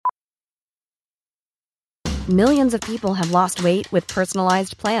Millions of people have lost weight with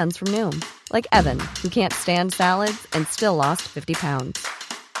personalized plans from Noom. Like Evan, who can't stand salads and still lost 50 pounds.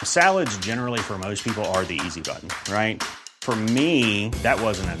 Salads generally for most people are the easy button, right? For me, that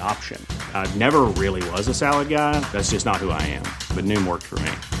wasn't an option. I never really was a salad guy. That's just not who I am. But Noom worked for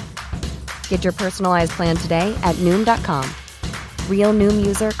me. Get your personalized plan today at Noom.com. Real Noom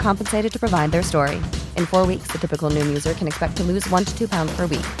user compensated to provide their story. In 4 weeks, the typical Noom user can expect to lose 1 to 2 pounds per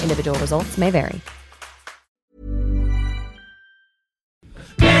week. Individual results may vary.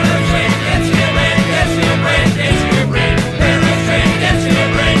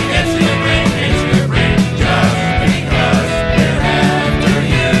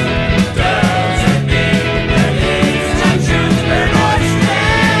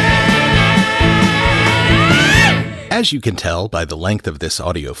 As you can tell by the length of this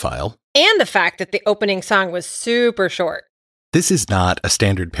audio file, and the fact that the opening song was super short, this is not a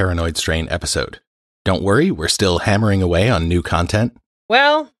standard Paranoid Strain episode. Don't worry, we're still hammering away on new content.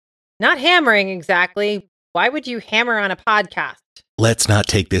 Well, not hammering exactly. Why would you hammer on a podcast? Let's not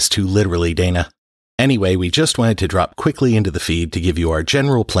take this too literally, Dana. Anyway, we just wanted to drop quickly into the feed to give you our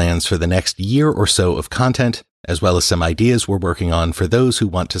general plans for the next year or so of content, as well as some ideas we're working on for those who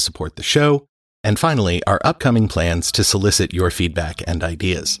want to support the show, and finally, our upcoming plans to solicit your feedback and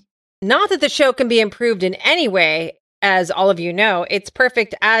ideas. Not that the show can be improved in any way, as all of you know, it's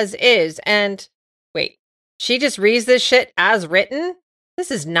perfect as is, and wait, she just reads this shit as written?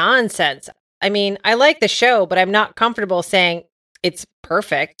 This is nonsense. I mean, I like the show, but I'm not comfortable saying it's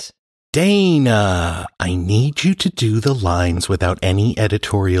perfect. Dana, I need you to do the lines without any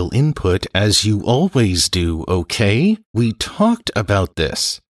editorial input, as you always do, okay? We talked about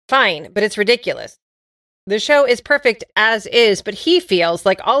this. Fine, but it's ridiculous. The show is perfect as is, but he feels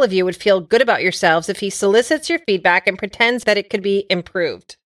like all of you would feel good about yourselves if he solicits your feedback and pretends that it could be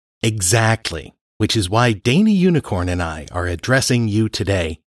improved. Exactly, which is why Dana Unicorn and I are addressing you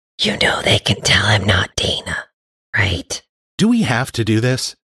today. You know they can tell I'm not Dana, right? Do we have to do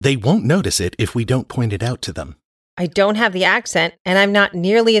this? They won't notice it if we don't point it out to them. I don't have the accent, and I'm not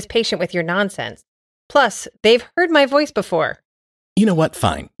nearly as patient with your nonsense. Plus, they've heard my voice before. You know what?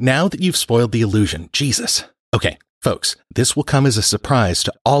 Fine. Now that you've spoiled the illusion, Jesus. Okay, folks, this will come as a surprise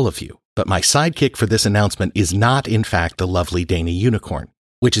to all of you, but my sidekick for this announcement is not, in fact, the lovely Dana Unicorn,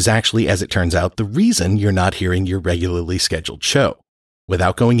 which is actually, as it turns out, the reason you're not hearing your regularly scheduled show.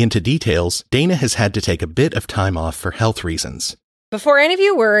 Without going into details, Dana has had to take a bit of time off for health reasons. Before any of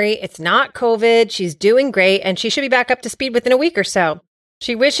you worry, it's not COVID, she's doing great, and she should be back up to speed within a week or so.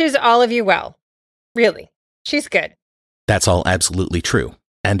 She wishes all of you well. Really, she's good. That's all absolutely true.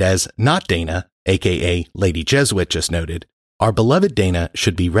 And as not Dana, aka Lady Jesuit, just noted, our beloved Dana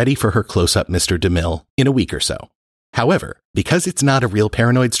should be ready for her close-up Mr. DeMille in a week or so. However, because it's not a real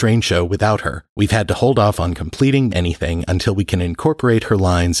Paranoid Strain show without her, we've had to hold off on completing anything until we can incorporate her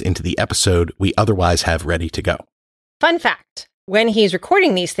lines into the episode we otherwise have ready to go. Fun fact, when he's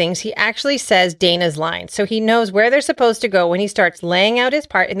recording these things, he actually says Dana's lines, so he knows where they're supposed to go when he starts laying out his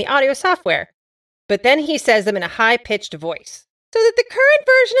part in the audio software. But then he says them in a high-pitched voice, so that the current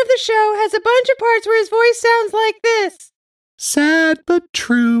version of the show has a bunch of parts where his voice sounds like this. Sad but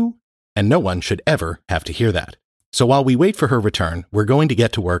true. And no one should ever have to hear that. So while we wait for her return, we're going to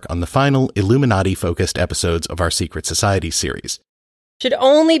get to work on the final Illuminati-focused episodes of our Secret Society series. Should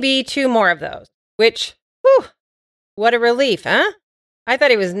only be 2 more of those, which, whew, what a relief, huh? I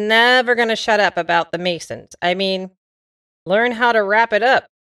thought he was never going to shut up about the Masons. I mean, learn how to wrap it up,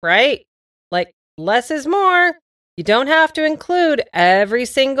 right? Like, less is more. You don't have to include every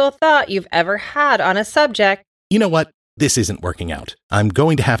single thought you've ever had on a subject. You know what? This isn't working out. I'm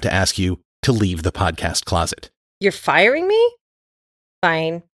going to have to ask you to leave the podcast closet. You're firing me?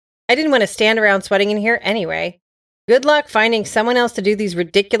 Fine. I didn't want to stand around sweating in here anyway. Good luck finding someone else to do these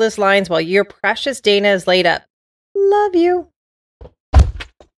ridiculous lines while your precious Dana is laid up. Love you.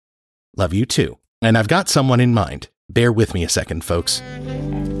 Love you too. And I've got someone in mind. Bear with me a second, folks.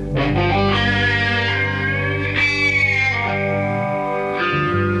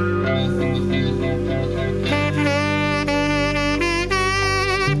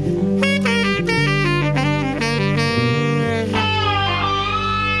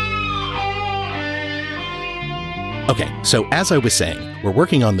 Okay, so as I was saying, we're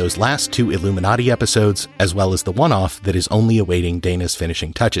working on those last 2 Illuminati episodes, as well as the one-off that is only awaiting Dana's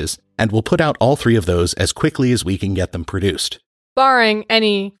finishing touches, and we'll put out all 3 of those as quickly as we can get them produced. Barring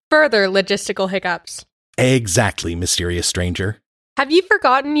any further logistical hiccups. Exactly, mysterious stranger. Have you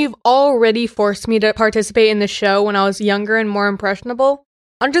forgotten you've already forced me to participate in the show when I was younger and more impressionable?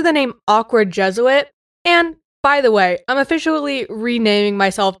 Under the name Awkward Jesuit? And, by the way, I'm officially renaming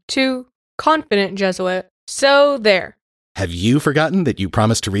myself to Confident Jesuit. So there. Have you forgotten that you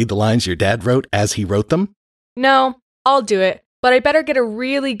promised to read the lines your dad wrote as he wrote them? No, I'll do it, but I better get a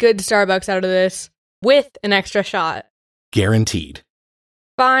really good Starbucks out of this, with an extra shot. Guaranteed.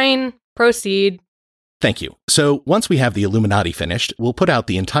 Fine, proceed. Thank you. So once we have the Illuminati finished, we'll put out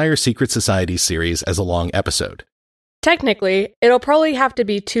the entire Secret Society series as a long episode. Technically, it'll probably have to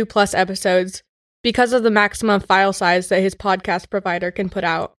be 2+ episodes because of the maximum file size that his podcast provider can put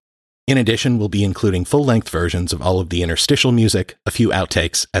out. In addition, we'll be including full-length versions of all of the interstitial music, a few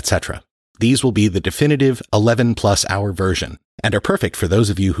outtakes, etc. These will be the definitive 11+ hour version and are perfect for those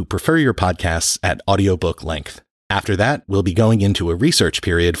of you who prefer your podcasts at audiobook length. After that, we'll be going into a research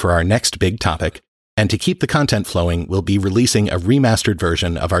period for our next big topic, and to keep the content flowing, we'll be releasing a remastered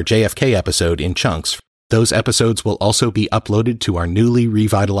version of our JFK episode in chunks. Those episodes will also be uploaded to our newly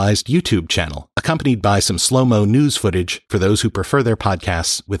revitalized YouTube channel, accompanied by some slow-mo news footage for those who prefer their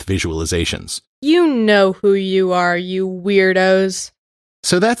podcasts with visualizations. You know who you are, you weirdos.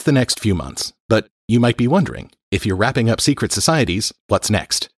 So that's the next few months. But you might be wondering, if you're wrapping up Secret Societies, what's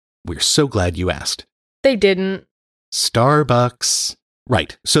next? We're so glad you asked. They didn't. Starbucks.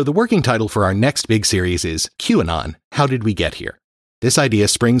 Right, so the working title for our next big series is QAnon, How Did We Get Here? This idea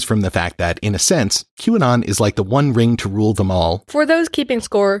springs from the fact that, in a sense, QAnon is like the one ring to rule them all. For those keeping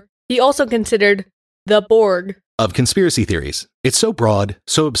score, he also considered the Borg Of conspiracy theories. It's so broad,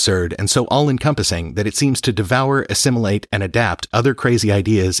 so absurd, and so all-encompassing that it seems to devour, assimilate, and adapt other crazy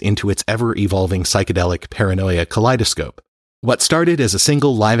ideas into its ever-evolving psychedelic paranoia kaleidoscope. What started as a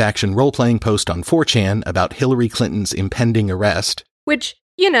single live-action role-playing post on 4chan about Hillary Clinton's impending arrest, which,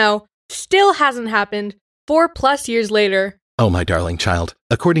 still hasn't happened 4+ years later. Oh, my darling child,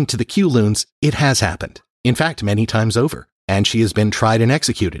 according to the Q-loons, it has happened. In fact, many times over. And she has been tried and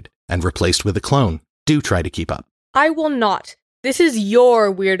executed, and replaced with a clone. Do try to keep up. I will not. This is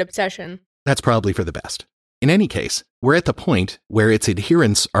your weird obsession. That's probably for the best. In any case, we're at the point where its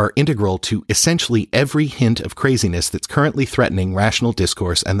adherents are integral to essentially every hint of craziness that's currently threatening rational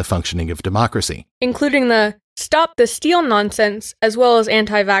discourse and the functioning of democracy. Including the stop the steal nonsense, as well as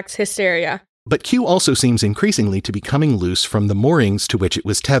anti-vax hysteria. But Q also seems increasingly to be coming loose from the moorings to which it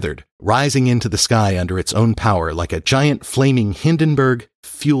was tethered, rising into the sky under its own power like a giant flaming Hindenburg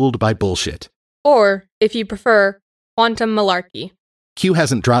fueled by bullshit. Or, if you prefer, quantum malarkey. Q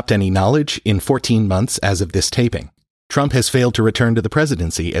hasn't dropped any knowledge in 14 months as of this taping. Trump has failed to return to the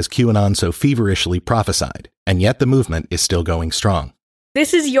presidency as QAnon so feverishly prophesied, and yet the movement is still going strong.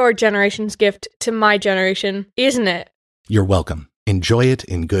 This is your generation's gift to my generation, isn't it? You're welcome. Enjoy it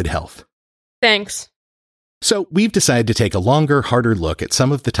in good health. Thanks. So we've decided to take a longer, harder look at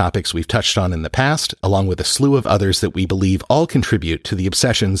some of the topics we've touched on in the past, along with a slew of others that we believe all contribute to the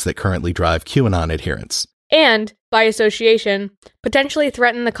obsessions that currently drive QAnon adherents. And, by association, potentially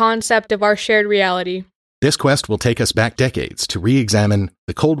threaten the concept of our shared reality. This quest will take us back decades to re-examine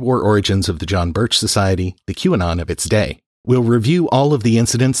the Cold War origins of the John Birch Society, the QAnon of its day. We'll review all of the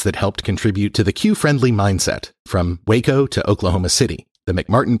incidents that helped contribute to the Q-friendly mindset, from Waco to Oklahoma City, the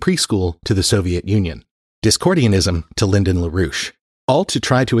McMartin Preschool to the Soviet Union, Discordianism to Lyndon LaRouche, all to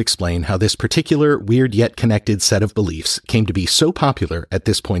try to explain how this particular weird yet connected set of beliefs came to be so popular at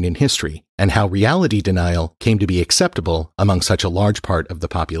this point in history, and how reality denial came to be acceptable among such a large part of the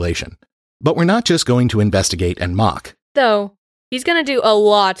population. But we're not just going to investigate and mock. Though, he's going to do a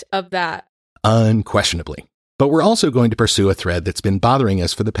lot of that. Unquestionably. But we're also going to pursue a thread that's been bothering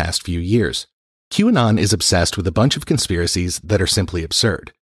us for the past few years. QAnon is obsessed with a bunch of conspiracies that are simply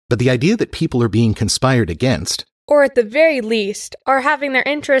absurd. But the idea that people are being conspired against, or at the very least, are having their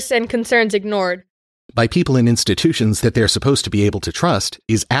interests and concerns ignored, by people in institutions that they're supposed to be able to trust,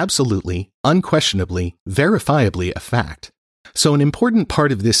 is absolutely, unquestionably, verifiably a fact. So an important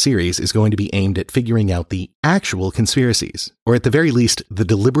part of this series is going to be aimed at figuring out the actual conspiracies, or at the very least, the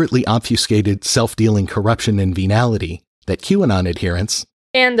deliberately obfuscated, self-dealing corruption and venality that QAnon adherents,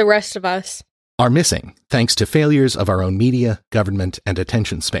 and the rest of us, are missing, thanks to failures of our own media, government, and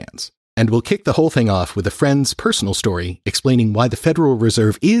attention spans. And we'll kick the whole thing off with a friend's personal story explaining why the Federal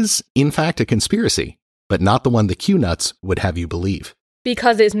Reserve is, in fact, a conspiracy, but not the one the Q-nuts would have you believe.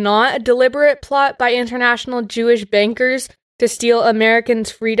 Because it's not a deliberate plot by international Jewish bankers to steal Americans'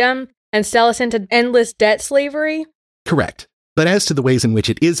 freedom and sell us into endless debt slavery? Correct. But as to the ways in which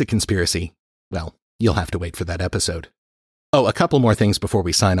it is a conspiracy, well, you'll have to wait for that episode. Oh, a couple more things before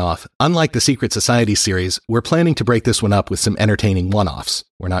we sign off. Unlike the Secret Society series, we're planning to break this one up with some entertaining one-offs.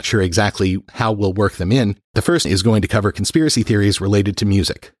 We're not sure exactly how we'll work them in. The first is going to cover conspiracy theories related to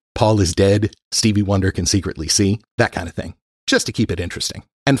music. Paul is dead, Stevie Wonder can secretly see, that kind of thing. Just to keep it interesting.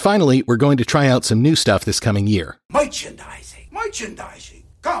 And finally, we're going to try out some new stuff this coming year. Merchandising.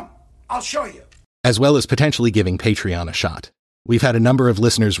 Come, I'll show you. as well as potentially giving Patreon a shot. We've had a number of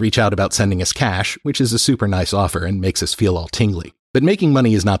listeners reach out about sending us cash, which is a super nice offer and makes us feel all tingly. But making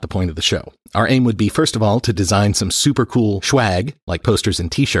money is not the point of the show. Our aim would be, first of all, to design some super cool swag, like posters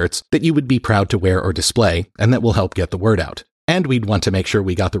and t-shirts, that you would be proud to wear or display, and that will help get the word out. And we'd want to make sure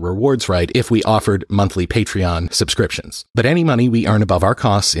we got the rewards right if we offered monthly Patreon subscriptions. But any money we earn above our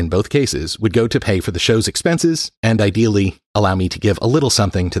costs in both cases would go to pay for the show's expenses and ideally allow me to give a little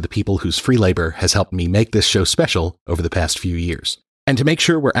something to the people whose free labor has helped me make this show special over the past few years. And to make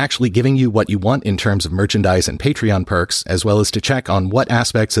sure we're actually giving you what you want in terms of merchandise and Patreon perks, as well as to check on what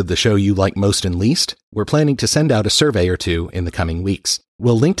aspects of the show you like most and least, we're planning to send out a survey or two in the coming weeks.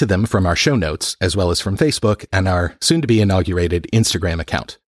 We'll link to them from our show notes, as well as from Facebook and our soon-to-be-inaugurated Instagram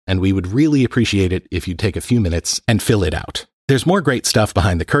account. And we would really appreciate it if you'd take a few minutes and fill it out. There's more great stuff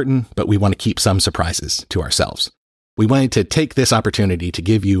behind the curtain, but we want to keep some surprises to ourselves. We wanted to take this opportunity to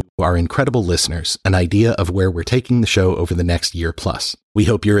give you, our incredible listeners, an idea of where we're taking the show over the next year plus. We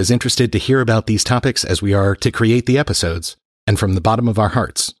hope you're as interested to hear about these topics as we are to create the episodes. And from the bottom of our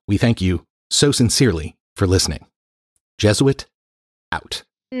hearts, we thank you so sincerely for listening. Jesuit, out.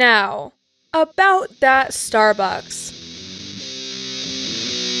 Now, about that Starbucks.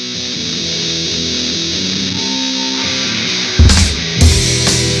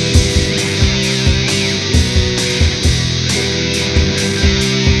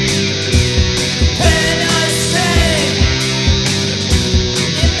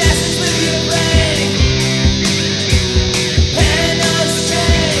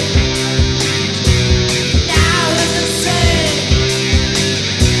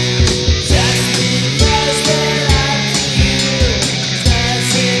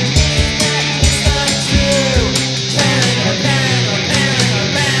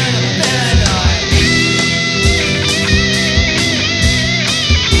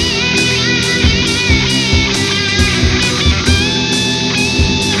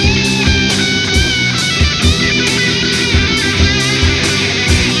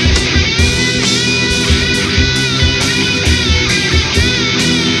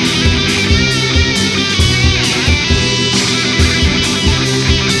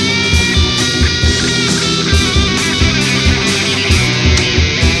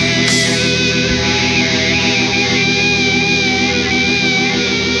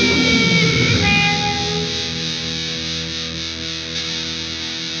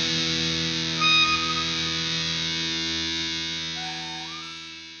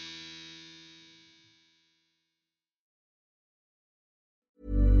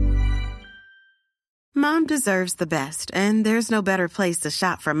 Mom deserves the best, and there's no better place to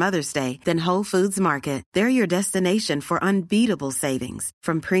shop for Mother's Day than Whole Foods Market. They're your destination for unbeatable savings,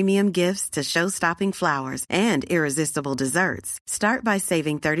 from premium gifts to show-stopping flowers and irresistible desserts. Start by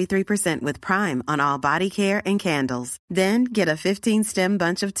saving 33% with Prime on all body care and candles. Then get a 15-stem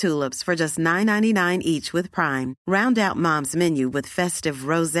bunch of tulips for just $9.99 each with Prime. Round out Mom's menu with festive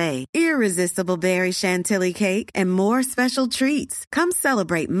rosé, irresistible berry chantilly cake, and more special treats. Come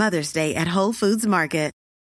celebrate Mother's Day at Whole Foods Market.